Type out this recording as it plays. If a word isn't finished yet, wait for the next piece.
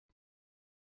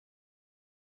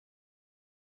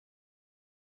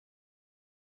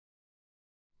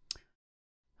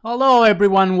Hello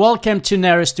everyone, welcome to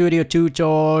Nera Studio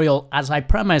tutorial. As I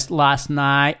promised last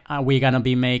night, we're gonna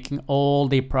be making all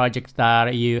the projects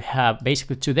that you have.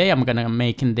 Basically today I'm gonna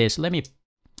making this. Let me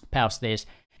pause this.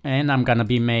 And I'm gonna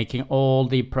be making all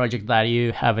the projects that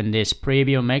you have in this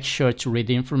preview. Make sure to read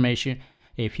the information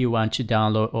if you want to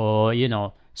download or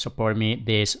support me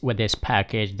with this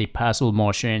package, the Puzzle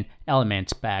Motion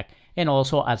Elements pack. And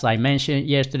also, as I mentioned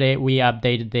yesterday, we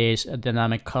updated this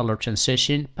dynamic color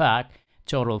transition pack.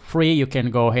 Total free. You can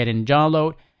go ahead and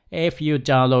download. If you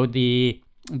download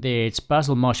this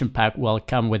Puzzle Motion pack, will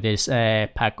come with this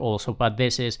pack also, but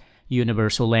this is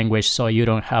universal language, so you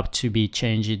don't have to be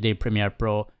changing the Premiere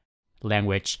Pro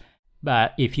language.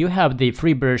 But if you have the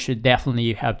free version, definitely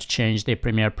you have to change the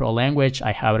Premiere Pro language.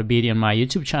 I have a video on my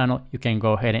YouTube channel. You can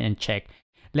go ahead and check.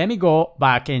 Let me go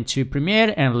back into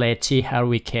Premiere and let's see how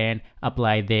we can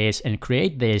apply this and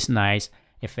create this nice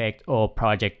effect or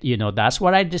project. That's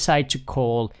what I decided to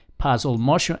call Puzzle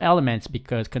Motion Elements,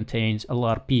 because it contains a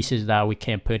lot of pieces that we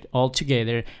can put all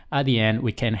together. At the end,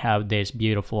 we can have this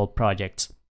beautiful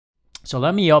projects. So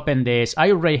let me open this. I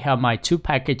already have my two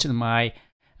packages in my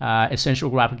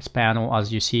Essential Graphics panel.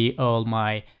 As you see, all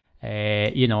my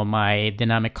my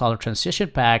dynamic color transition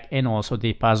pack and also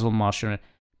the Puzzle Motion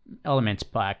Elements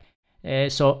pack.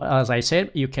 So as I said,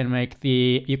 you can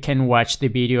watch the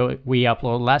video we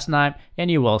uploaded last night, and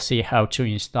you will see how to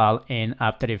install in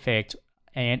After Effects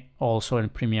and also in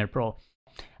Premiere Pro.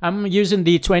 I'm using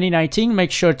the 2019.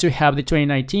 Make sure to have the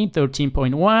 2019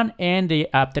 13.1, and the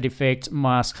After Effects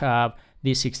must have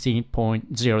the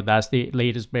 16.0. That's the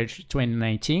latest version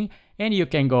 2019, and you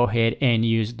can go ahead and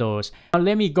use those. Now,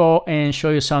 let me go and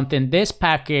show you something. This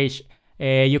package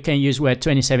you can use with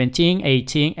 2017,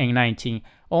 18, and 19.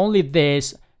 Only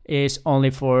this is only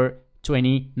for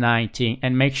 2019,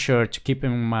 and make sure to keep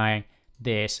in mind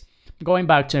this. Going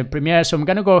back to Premiere, so I'm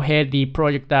gonna go ahead, the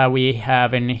project that we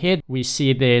have in here, we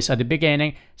see this at the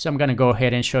beginning, so I'm gonna go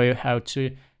ahead and show you how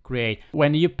to create.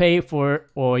 When you pay for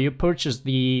or you purchase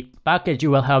the package,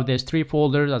 you will have these three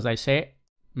folders. As I say,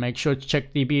 make sure to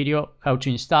check the video how to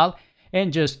install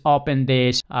and just open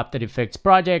this After Effects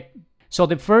project. So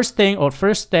the first thing or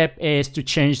first step is to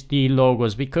change the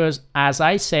logos, because as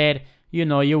I said, you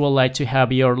would like to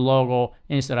have your logo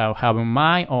instead of having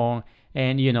my own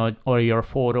and or your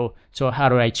photo. So how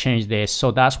do I change this?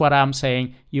 So that's what I'm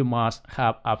saying. You must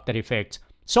have After Effects.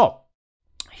 So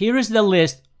here is the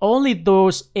list. Only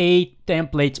those 8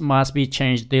 templates must be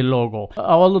changed, the logo.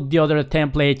 All of the other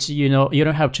templates, you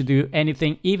don't have to do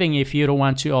anything. Even if you don't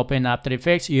want to open After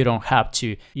Effects, you don't have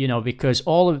to, because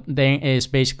all of them is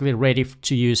basically ready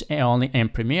to use only in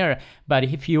Premiere. But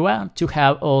if you want to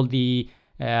have all the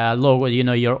logo,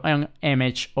 your own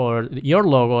image or your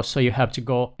logo, so you have to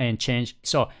go and change.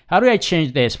 So how do I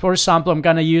change this? For example, I'm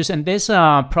gonna use in this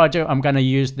project, I'm gonna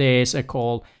use this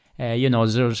called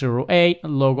 008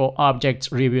 logo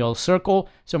objects reveal circle.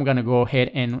 So I'm gonna go ahead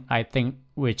and I think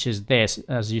which is this.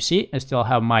 As you see, I still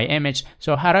have my image.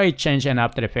 So how do I change an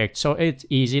After Effects? So it's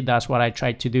easy. That's what I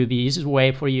tried to do the easiest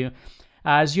way for you.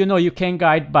 As you can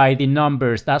guide by the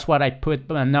numbers. That's what I put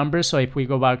numbers. So if we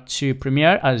go back to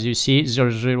Premiere, as you see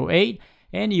 008,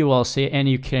 and you will see, and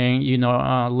you can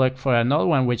look for another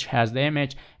one which has the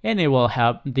image, and it will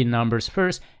have the numbers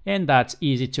first, and that's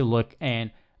easy to look and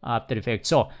After Effects.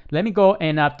 So let me go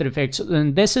in After Effects,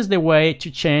 and this is the way to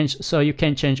change. So you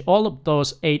can change all of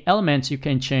those 8 elements. You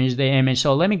can change the image.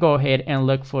 So let me go ahead and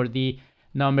look for the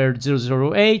number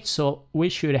 008. So we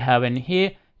should have in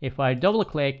here. If I double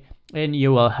click, and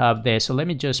you will have this. So let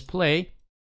me just play,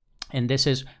 and this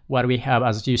is what we have.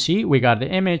 As you see, we got the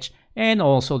image and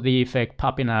also the effect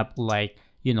popping up, like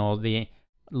the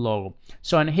logo.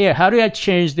 So in here, how do I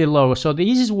change the logo? So the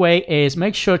easiest way is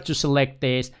make sure to select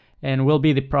this, and will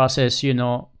be the process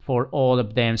for all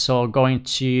of them. So going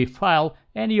to File,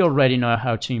 and you already know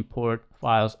how to import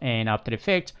files in After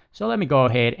Effects. So let me go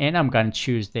ahead and I'm gonna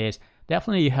choose this.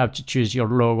 Definitely you have to choose your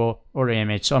logo or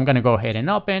image. So I'm gonna go ahead and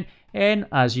open, and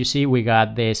as you see, we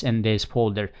got this in this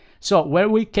folder. So where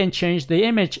we can change the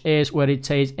image is where it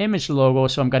says image logo.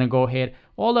 So I'm gonna go ahead,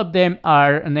 all of them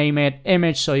are named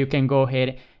image, so you can go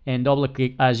ahead and double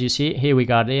click. As you see here, we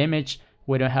got the image.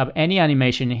 We don't have any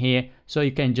animation here, so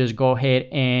you can just go ahead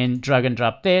and drag and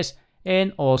drop this,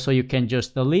 and also you can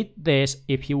just delete this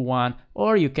if you want,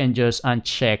 or you can just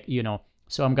uncheck.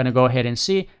 So I'm gonna go ahead and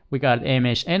see we got the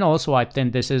image, and also I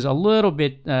think this is a little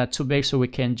bit too big, so we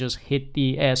can just hit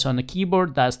the S on the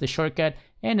keyboard. That's the shortcut,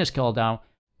 and scroll down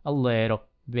a little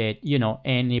bit,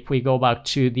 and if we go back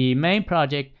to the main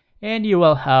project, and you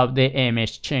will have the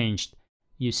image changed,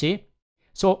 you see.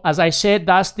 So as I said,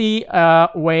 that's the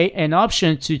way and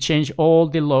option to change all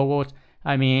the logos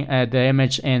the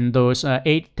image in those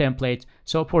 8 templates.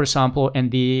 So for example, in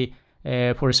the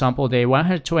for example, the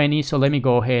 120, so let me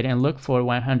go ahead and look for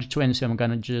 120. So I'm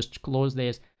gonna just close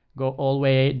this, go all the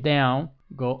way down,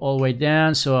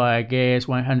 so I guess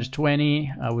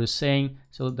 120 I was saying.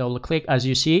 So double click, as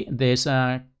you see this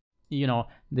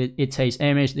it says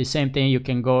image, the same thing. You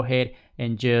can go ahead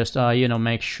and just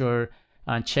make sure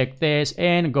and check this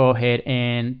and go ahead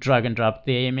and drag and drop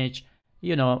the image.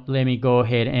 Let me go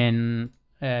ahead and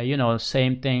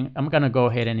same thing. I'm gonna go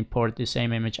ahead and import the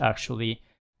same image. Actually,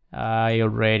 I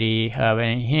already have it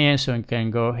in here, so you can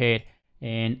go ahead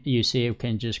and you see you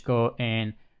can just go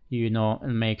and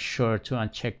make sure to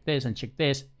uncheck this and check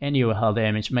this, and you will have the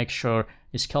image. Make sure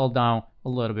you scale down a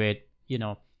little bit,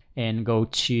 and go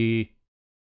to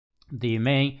the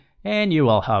main, and you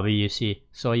will have it. You see,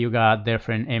 so you got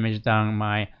different image than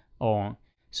my own.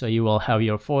 So you will have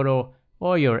your photo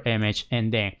or your image,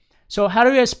 and then so how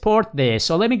do you export this?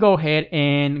 So let me go ahead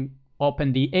and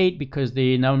open the 8 because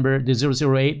the number, the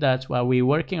 008, that's what we're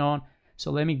working on.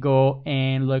 So let me go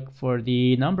and look for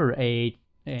the number 8.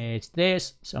 It's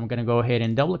this. So I'm gonna go ahead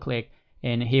and double click,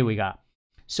 and here we go.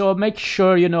 So make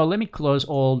sure, let me close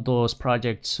all those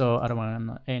projects so I don't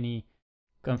want any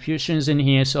confusions in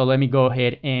here. So let me go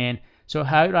ahead and, so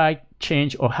how do I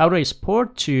change, or how do I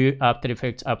export to After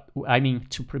Effects,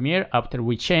 to Premiere after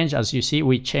we change? As you see,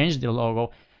 we changed the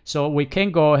logo. So we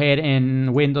can go ahead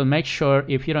and window, make sure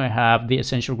if you don't have the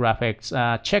essential graphics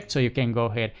checked, so you can go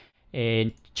ahead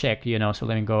and check, so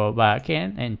let me go back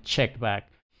in and check back.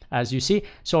 As you see,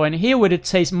 so in here where it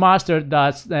says master,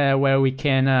 that's where we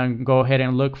can go ahead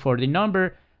and look for the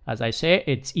number. As I say,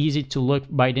 it's easy to look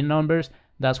by the numbers.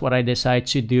 That's what I decide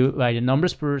to do, by the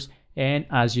numbers first. And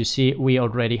as you see, we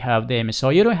already have the image, so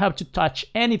you don't have to touch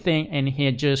anything in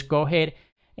here. Just go ahead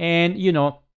and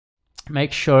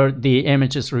make sure the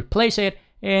images replace it,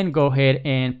 and go ahead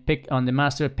and pick on the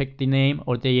master, pick the name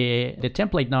or the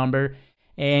template number,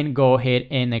 and go ahead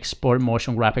and export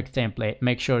motion graphic template.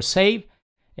 Make sure save.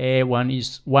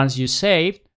 Once you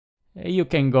save, you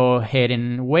can go ahead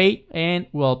and wait, and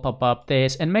we'll pop up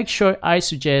this. And make sure, I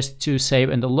suggest to save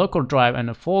in the local drive and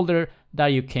a folder that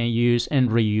you can use and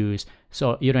reuse,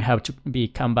 so you don't have to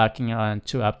come back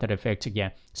to After Effects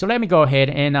again. So let me go ahead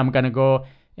and I'm gonna go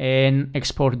and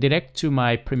export direct to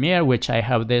my Premiere, which I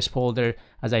have this folder.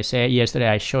 As I said yesterday,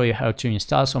 I show you how to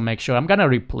install, so make sure I'm gonna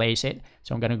replace it.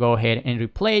 So I'm gonna go ahead and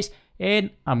replace, and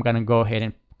I'm gonna go ahead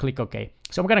and click OK.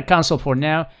 So I'm gonna cancel for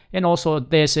now. And also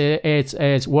this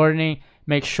is warning,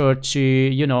 make sure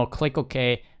to click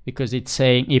OK, because it's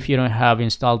saying if you don't have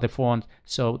installed the font,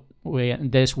 so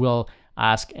this will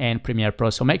ask in Premiere Pro.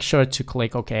 So make sure to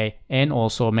click OK, and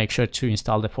also make sure to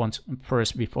install the font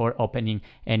first before opening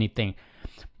anything.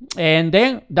 And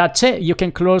then that's it. You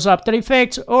can close After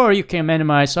Effects, or you can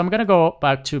minimize. So I'm gonna go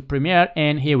back to Premiere,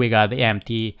 and here we got the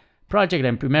empty project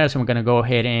in Premiere. So I'm gonna go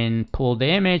ahead and pull the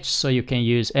image, so you can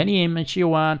use any image you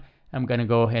want. I'm gonna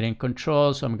go ahead and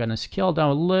control, so I'm gonna scale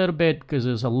down a little bit because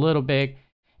it's a little big,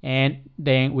 and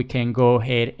then we can go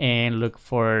ahead and look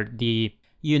for the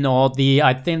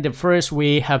I think the first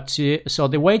we have to, so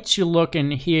the way to look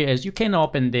in here is you can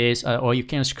open this or you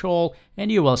can scroll,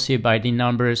 and you will see by the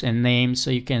numbers and names. So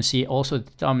you can see also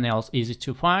the thumbnails, easy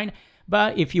to find.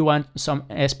 But if you want some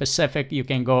specific, you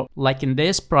can go like in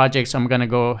this project. So I'm gonna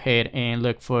go ahead and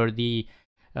look for the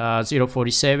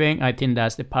 047. I think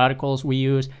that's the particles we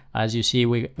use. As you see,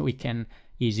 we can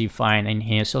easily find in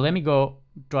here. So let me go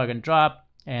drag and drop.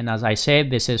 And as I said,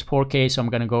 this is 4K. So I'm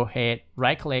gonna go ahead,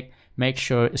 right click, make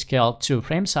sure scale to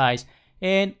frame size,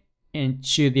 and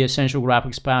into the essential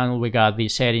graphics panel we got the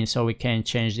settings, so we can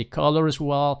change the color as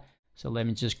well. So let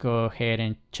me just go ahead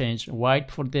and change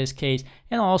white for this case,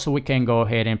 and also we can go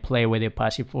ahead and play with the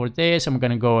opacity for this. I'm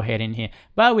gonna go ahead in here,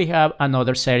 but we have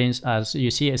another settings, as you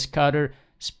see, scatter,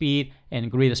 speed, and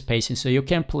grid spacing, so you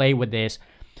can play with this.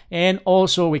 And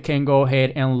also we can go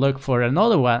ahead and look for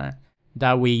another one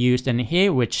that we used in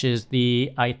here, which is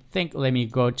the, I think, let me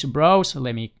go to browse,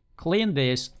 let me clean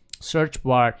this search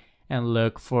bar and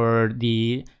look for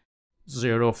the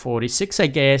 046, I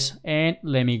guess, and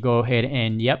let me go ahead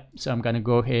and so I'm gonna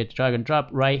go ahead, drag and drop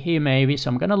right here maybe. So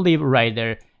I'm gonna leave right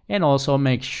there, and also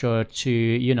make sure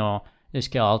to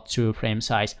scale to frame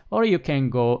size, or you can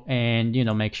go and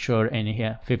make sure in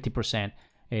here 50%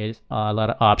 is a lot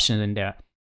of options in there.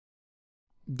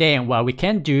 Then what we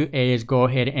can do is go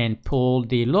ahead and pull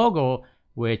the logo,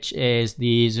 which is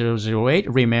the 008.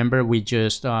 Remember, we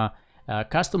just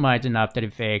customized in After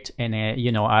Effects and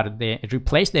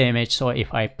replace the image. So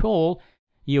if I pull,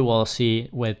 you will see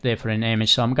with different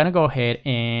image. So I'm gonna go ahead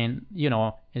and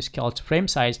scale to frame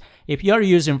size. If you're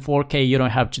using 4K, you don't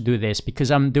have to do this,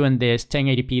 because I'm doing this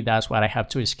 1080p. That's what I have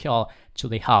to scale to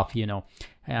the half,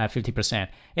 50%.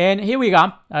 And here we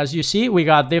go. As you see, we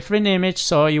got different image,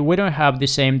 so we don't have the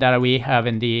same that we have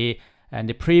in the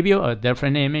preview, a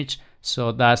different image.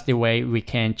 So that's the way we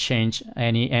can change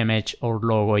any image or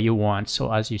logo you want.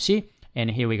 So as you see, and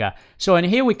here we go. So in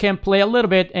here we can play a little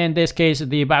bit. In this case,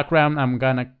 the background, I'm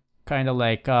gonna kind of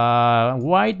like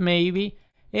white maybe,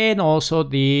 and also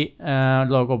the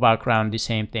logo background, the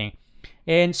same thing.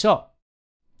 And so,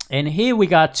 and here we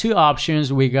got two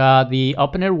options. We got the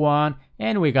opener 1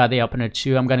 and we got the opener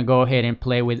 2. I'm gonna go ahead and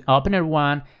play with opener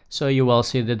 1, so you will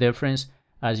see the difference.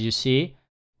 As you see,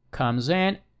 comes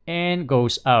in and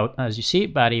goes out, as you see.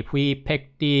 But if we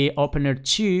pick the opener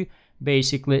 2,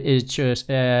 basically it's just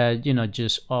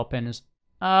just opens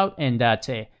out, and that's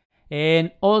it.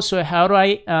 And also, how do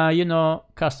I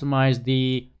customize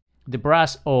the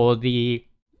brush or the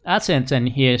accents in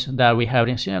here that we have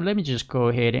in here? Let me just go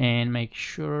ahead and make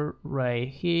sure right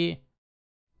here,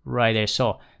 right there.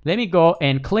 So let me go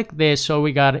and click this. So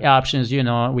we got options,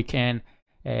 we can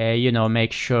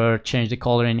make sure change the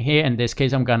color in here. In this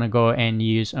case, I'm gonna go and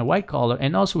use a white color.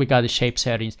 And also we got the shape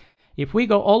settings. If we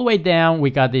go all the way down,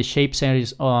 we got the shape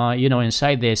settings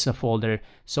inside this folder,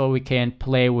 so we can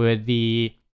play with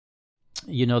the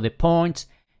the points,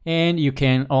 and you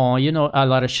can a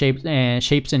lot of shapes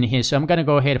in here. So I'm gonna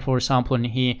go ahead, for example, in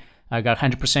here I got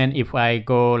 100%. If I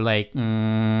go like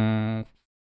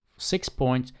 6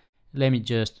 points, let me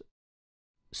just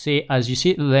see, as you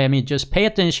see, let me just pay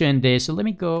attention to this. So let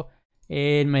me go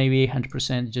and maybe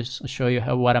 100%, just show you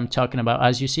what I'm talking about.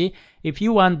 As you see, if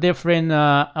you want different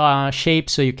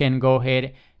shapes, so you can go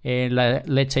ahead and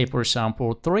let's say, for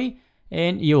example, 3,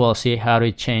 and you will see how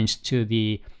to change to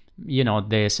the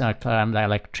this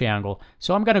like triangle.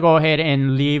 So I'm gonna go ahead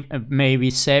and leave maybe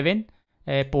 7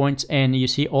 points, and you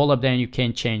see all of them you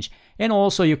can change. And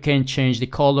also you can change the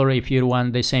color if you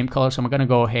want the same color. So I'm gonna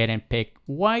go ahead and pick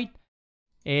white,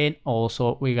 and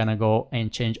also we're gonna go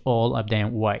and change all of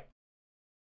them white.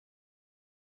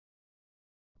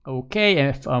 Okay,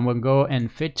 if I'm gonna go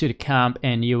and fit to the comp,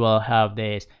 and you will have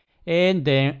this, and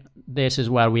then this is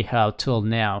what we have till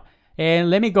now. And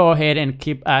let me go ahead and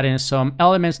keep adding some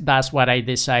elements. That's what I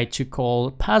decide to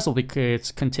call puzzle, because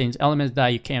it contains elements that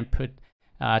you can put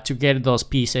together those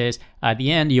pieces. At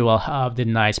the end, you will have the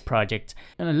nice project.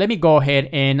 And let me go ahead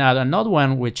and add another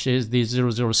one, which is the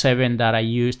 007 that I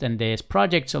used in this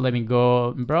project. So let me go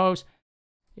and browse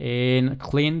and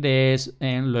clean this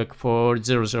and look for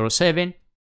 007.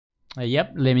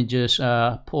 Yep, let me just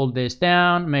pull this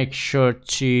down, make sure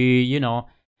to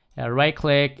right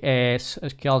click,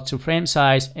 scale to frame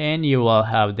size, and you will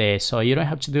have this. So you don't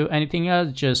have to do anything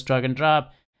else, just drag and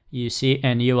drop, you see,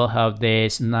 and you will have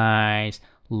this nice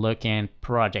looking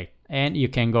project. And you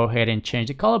can go ahead and change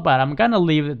the color, but I'm gonna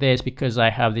leave this because I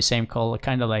have the same color,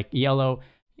 kind of like yellow,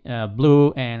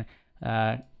 blue, and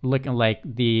looking like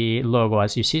the logo,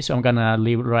 as you see. So I'm gonna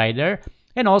leave it right there.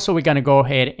 And also we're gonna go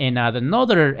ahead and add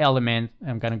another element.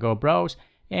 I'm gonna go browse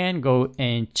and go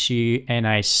into, and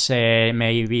I say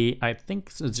maybe, I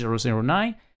think it's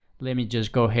 009. Let me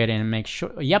just go ahead and make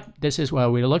sure. Yep, this is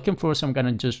what we're looking for. So I'm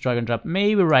gonna just drag and drop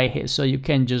maybe right here, so you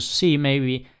can just see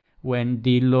maybe when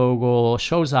the logo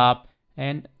shows up,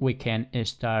 and we can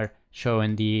start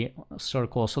showing the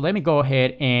circle. So let me go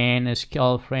ahead and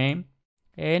scale frame,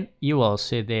 and you will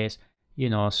see this,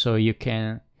 so you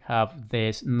can have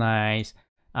this nice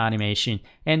animation.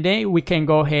 And then we can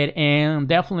go ahead and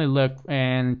definitely look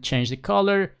and change the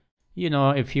color,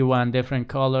 if you want different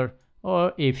color,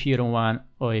 or if you don't want,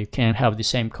 or you can have the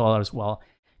same color as well,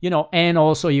 and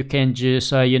also you can just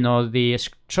the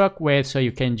stroke width, so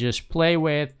you can just play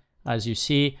with, as you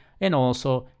see. And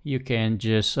also you can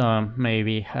just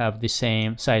maybe have the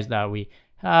same size that we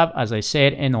have, as I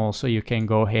said. And also you can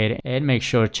go ahead and make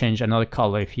sure change another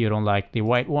color if you don't like the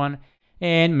white one.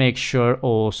 And make sure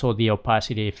also the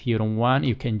opacity, if you don't want,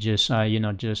 you can just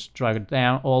just drag it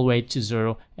down all the way to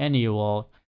 0, and you will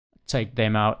take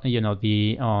them out,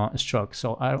 the stroke.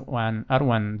 So I don't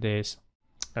want this.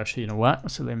 Actually,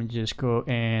 what? So let me just go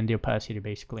and the opacity,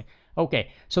 basically. Okay,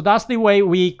 so that's the way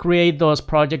we create those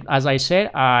projects. As I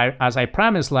said, as I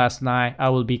promised last night, I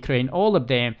will be creating all of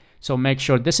them. So make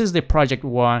sure this is the project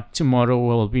 1. Tomorrow we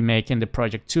will be making the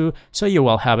project 2, so you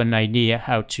will have an idea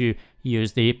how to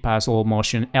use the puzzle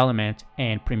motion element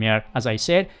in Premiere. As I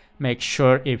said, make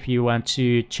sure if you want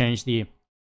to change the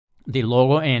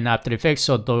logo in After Effects,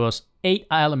 so those 8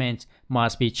 elements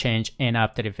must be changed in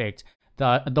After Effects.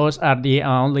 Those are the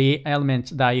only elements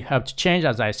that you have to change.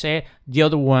 As I said, the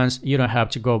other ones you don't have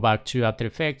to go back to After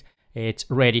Effects it's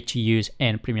ready to use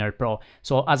in Premiere Pro.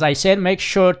 So as I said, make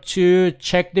sure to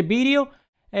check the video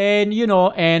and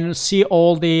and see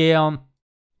all the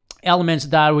elements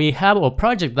that we have or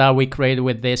project that we created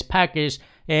with this package.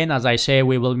 And as I say,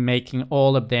 we will be making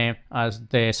all of them as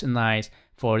this nice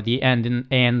for the end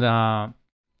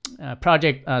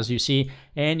project, as you see,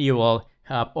 and you will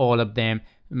have all of them.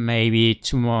 Maybe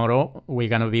tomorrow we're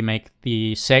gonna be make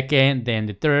the second, then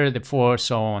the third, the fourth,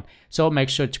 so on. So make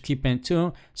sure to keep in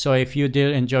tune. So if you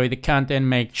did enjoy the content,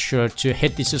 make sure to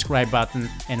hit the subscribe button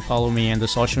and follow me on the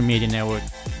social media network,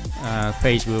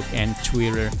 Facebook and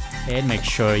Twitter, and make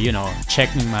sure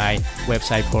checking my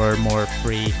website for more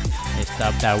free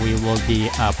stuff that we will be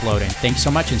uploading. Thanks so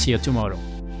much and see you tomorrow.